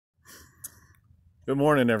Good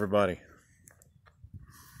morning, everybody.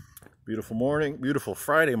 Beautiful morning, beautiful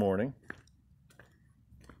Friday morning,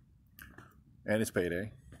 and it's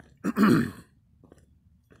payday.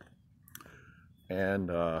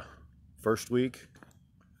 And first week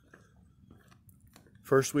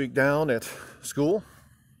down at school,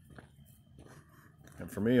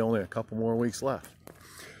 and for me, only a couple more weeks left.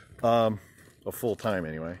 Of full time,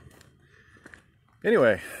 anyway.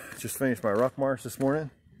 Anyway, just finished my ruck march this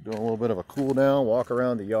morning. Doing a little bit of a cool down, walk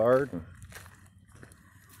around the yard, and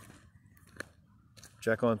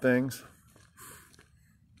check on things.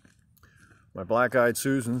 My black-eyed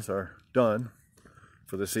Susans are done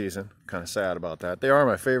for the season. Kind of sad about that. They are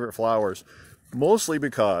my favorite flowers, mostly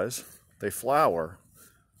because they flower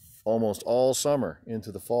almost all summer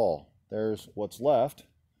into the fall. There's what's left.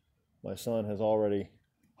 My son has already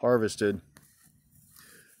harvested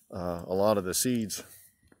a lot of the seeds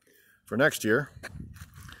for next year.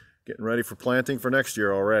 Getting ready for planting for next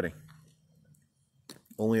year already.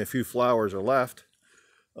 Only a few flowers are left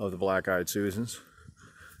of the black-eyed Susans.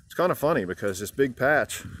 It's kind of funny because this big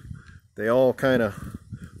patch, they all kind of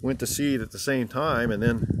went to seed at the same time, and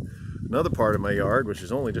then another part of my yard, which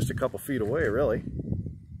is only just a couple feet away really,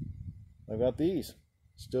 I've got these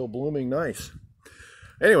still blooming nice.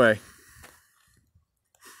 Anyway,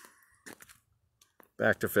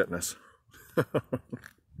 back to fitness.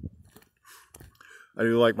 I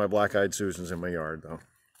do like my black-eyed Susans in my yard, though.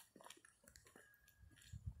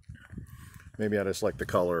 Maybe I just like the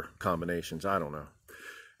color combinations. I don't know.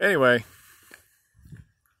 Anyway,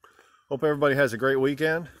 hope everybody has a great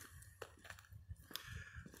weekend.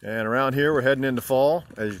 And around here, we're heading into fall.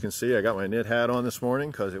 As you can see, I got my knit hat on this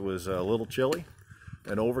morning because it was a little chilly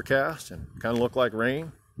and overcast and kind of looked like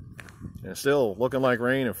rain. And it's still looking like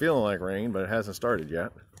rain and feeling like rain, but it hasn't started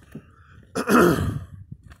yet.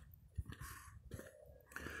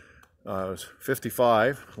 It was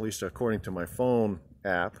 55, at least according to my phone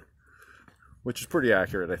app, which is pretty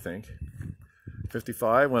accurate, I think.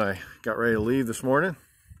 55 when I got ready to leave this morning.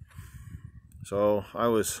 So I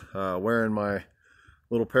was wearing my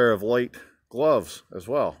little pair of light gloves as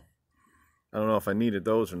well. I don't know if I needed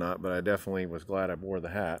those or not, but I definitely was glad I wore the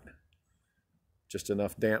hat. Just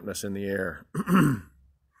enough dampness in the air.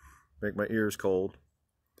 Make my ears cold.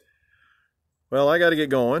 Well, I got to get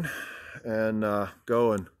going and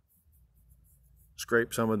go and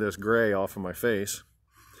scrape some of this gray off of my face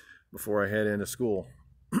before I head into school.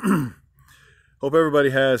 Hope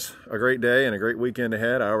everybody has a great day and a great weekend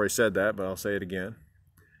ahead. I already said that, but I'll say it again.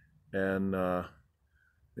 And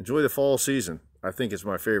enjoy the fall season. I think it's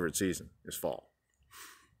my favorite season, is fall.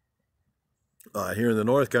 Here in the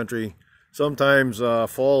North Country, sometimes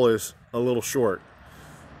fall is a little short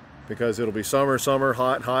because it'll be summer,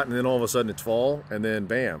 hot, and then all of a sudden it's fall, and then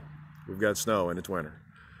bam, we've got snow and it's winter.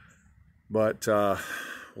 But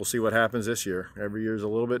we'll see what happens this year. Every year is a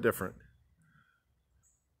little bit different.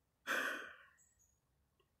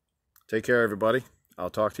 Take care, everybody. I'll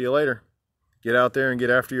talk to you later. Get out there and get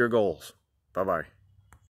after your goals. Bye-bye.